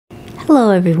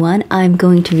Hello everyone, I'm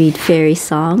going to read Fairy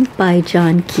Song by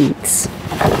John Keats.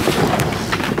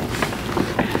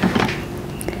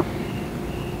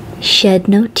 Shed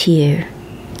no tear,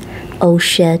 oh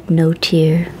shed no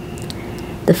tear,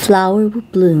 the flower will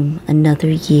bloom another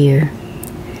year.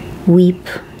 Weep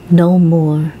no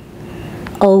more,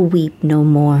 oh weep no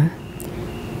more,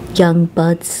 young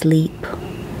buds sleep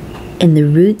in the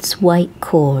root's white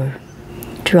core.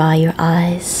 Dry your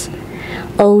eyes,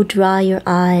 oh dry your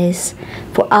eyes,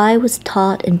 for I was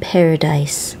taught in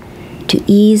paradise to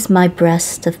ease my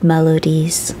breast of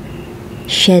melodies.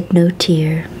 Shed no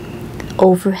tear,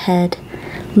 overhead,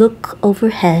 look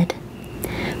overhead,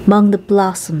 'mong the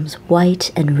blossoms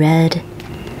white and red.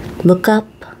 Look up,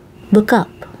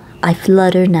 I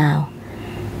flutter now,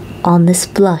 on this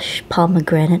flush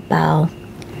pomegranate bough.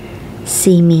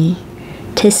 See me,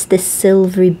 'tis this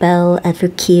silvery bell ever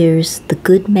cures the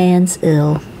good man's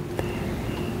ill.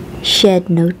 Shed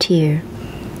no tear,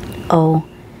 oh,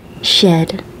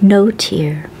 shed no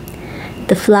tear,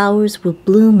 the flowers will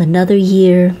bloom another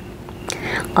year.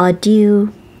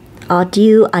 Adieu,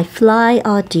 adieu, I fly,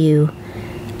 adieu,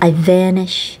 I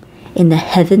vanish in the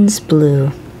heavens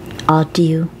blue.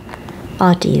 Adieu,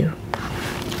 adieu.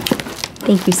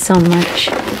 Thank you so much.